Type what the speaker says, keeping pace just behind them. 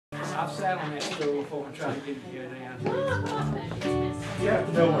I've sat on that stool before and tried to get it to go down. You have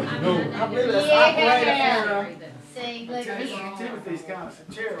to know what you're doing. I believe that's operator error. See, look here. Timothy's kind of some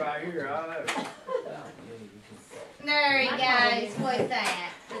chair right here. I know. There he goes. What's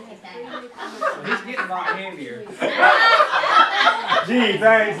that? Look at that. He's getting a lot heavier. Gee,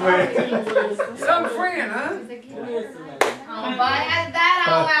 thanks, man. Some friend, huh? Oh, boy, that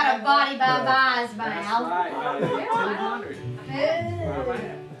all out of body by Buy's mouth. Right, 200.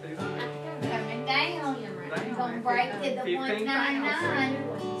 Coming down. It's gonna break to the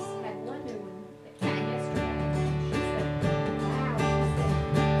 199.